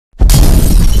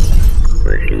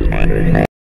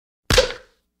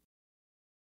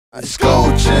School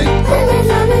chain. Diamonds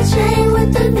on the chain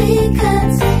with the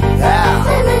V-cuts.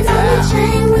 Diamonds on the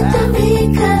chain with the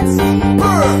V-cuts.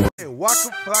 Hey, Waka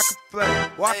Flocka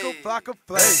Performs. Waka Flocka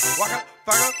Performs. Waka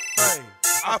Flocka Performs.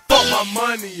 I fucked my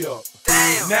money up.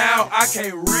 Damn. Now I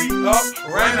can't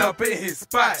re-up. Ran up in his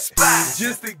spot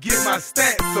just to get my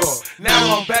stats up.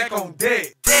 Now I'm back on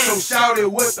deck. So shout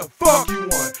it, what the fuck you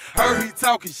want? Heard he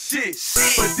talking shit,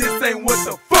 but this ain't what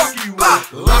the fuck you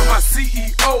want. Lock my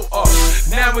CEO up.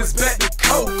 Now it's back to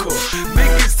Coca.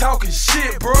 Niggas talking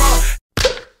shit, bro.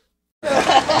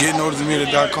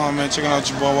 GetNoticeMedia.com, man. Checking out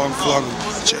your boy Waka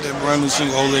Flocka. Check that brand new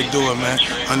single, Oh They Do It, man.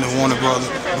 Under Warner Brother,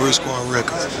 Bridge Squad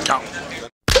Records. Count.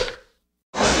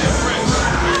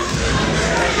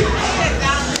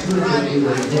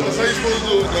 That's how you supposed to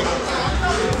do it, though.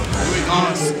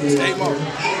 Honest. Stay more.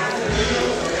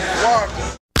 Walk.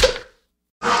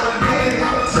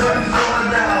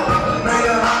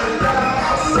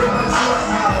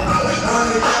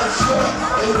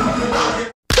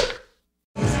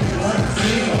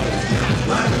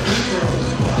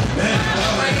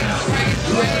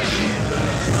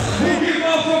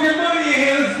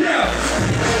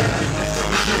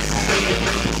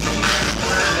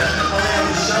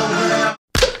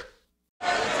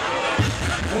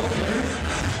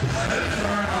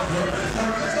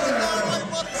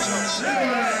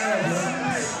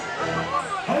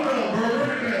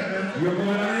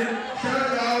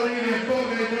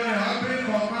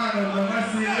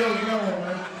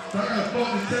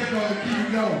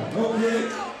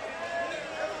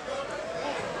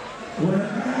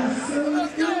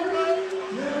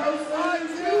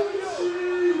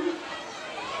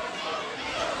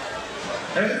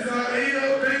 It's a ain't no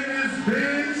business,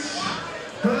 bitch.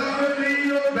 I'ma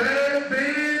need a bad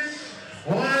bitch.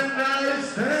 One night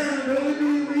stand, baby,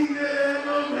 we can have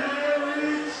no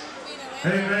marriage.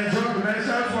 Hey man, drop it, man.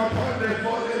 Shout out to my partner that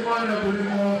fucked that money up with this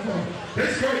motherfucker.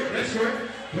 That's great, that's great.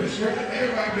 That's great.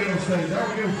 Everybody been on stage. I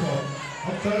don't give a fuck.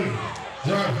 I'm telling you.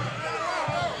 Drop it.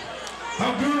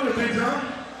 I'm good with it, John.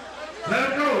 Let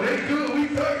them know. They good. We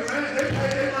thugging, man. They pay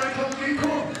their money, come get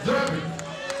cool. Drop it.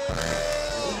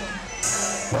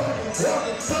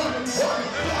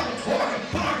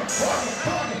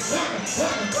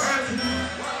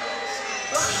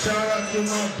 Shout out to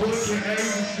my book in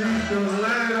 8th Street, the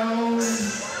Latos.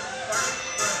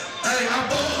 Hey, I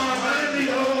bought my money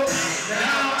up.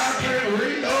 Now I can't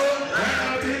re-up.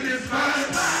 Now I'm in this fight.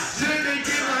 Shouldn't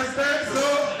get my stats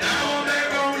up. Now I'm back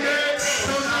on deck.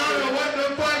 So now what the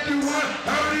fuck you want?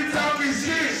 Already talking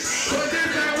shit. But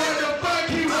this ain't what the fuck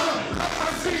you want.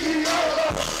 I'm CEO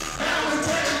up. Now I'm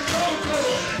taking Coco.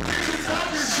 Niggas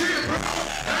talking shit, bro.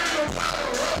 Ain't no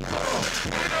power up, bro.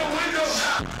 Ain't no window.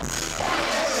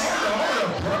 Hold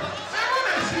up, bro. Man, what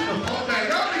that shit the fuck back?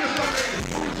 Y'all niggas fuck ain't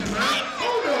fooling, man.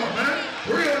 Hold up, man.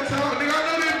 Real talk, nigga. I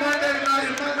know this Monday night,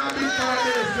 it might not be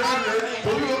Friday or Saturday,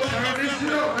 but we gonna turn this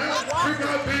shit up, man. We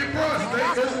got big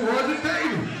prostate, that's Roger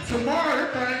Davis. Tomorrow, that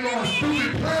thing going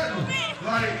stupid platinum.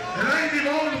 Like, and I ain't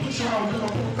even on the patrol, because my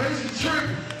probation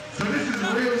tripping. So this is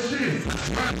real shit.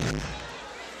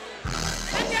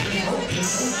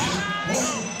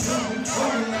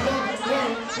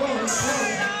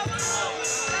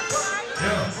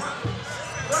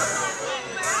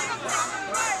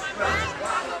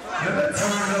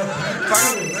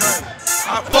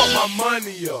 I fucked my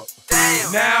money up.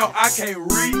 Damn. Now I can't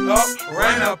re-up.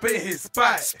 Ran up in his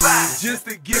spot just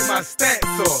to get my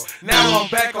stats up. Now I'm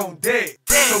back on deck.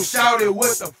 So shout it,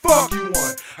 what the fuck you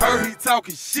want? Heard he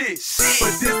talking shit,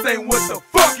 but this ain't what the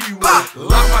fuck you want.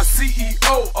 Lock my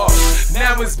CEO up.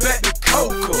 Now it's back to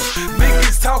Coca.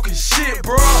 Niggas talking shit,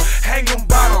 bro. Hang him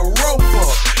by the rope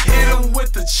up. Hit him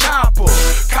with the chopper.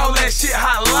 Call that shit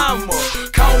hot llama.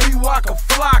 Call me Waka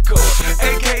Flocka,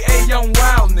 aka Young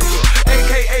Wild Nigga,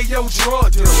 aka Yo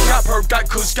Drug Dealer. Got perp, got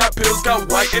kush, got pills, got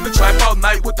white in the trap all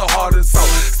night with the hardest salt.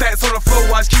 Stats on the floor,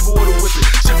 watch keep it with it.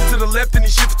 Shift it to the left and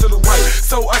he shift it to the right.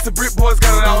 So us the brick boys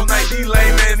got it all night. These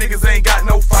lame ass niggas ain't got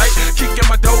no fight. Kick in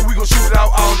my door, we gon' shoot it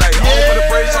out all night. Yeah. Home for the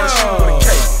bridge, tryna shoot with a K.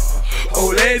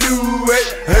 Oh, they do it,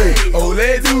 hey. Oh,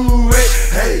 they do it,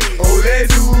 hey. Oh, they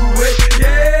do it,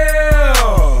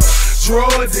 yeah.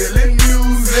 Drug dealing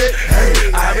music,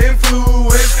 hey. I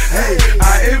influence, hey.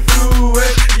 I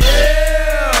influence,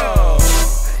 yeah.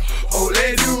 Oh,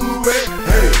 they do it,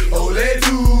 hey. Oh, they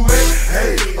do it,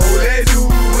 hey. Oh, they do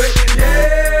it,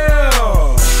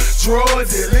 yeah. Drug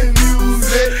dealing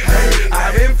music, hey. I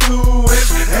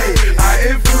influence, hey. I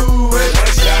influence.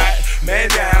 One shot, man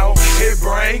down, his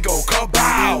brain go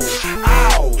kabow.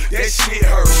 Ow, that shit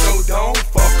hurt, so don't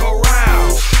fuck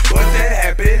around. But that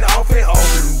happen off and on.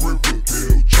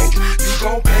 You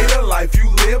gon' pay the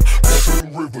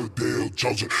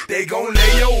chosen. They gon'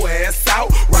 lay your ass out,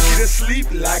 rock you to sleep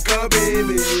like a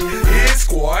baby. Hit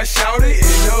squad, shout it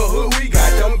in the hood, we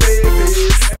got them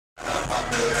babies.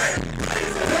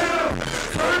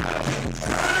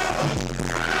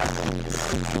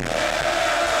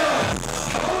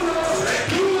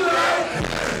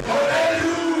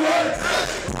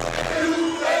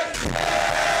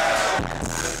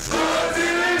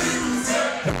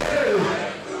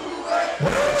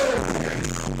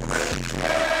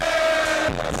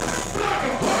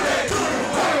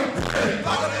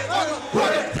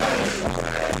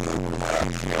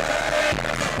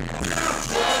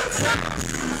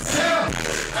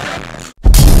 Yeah.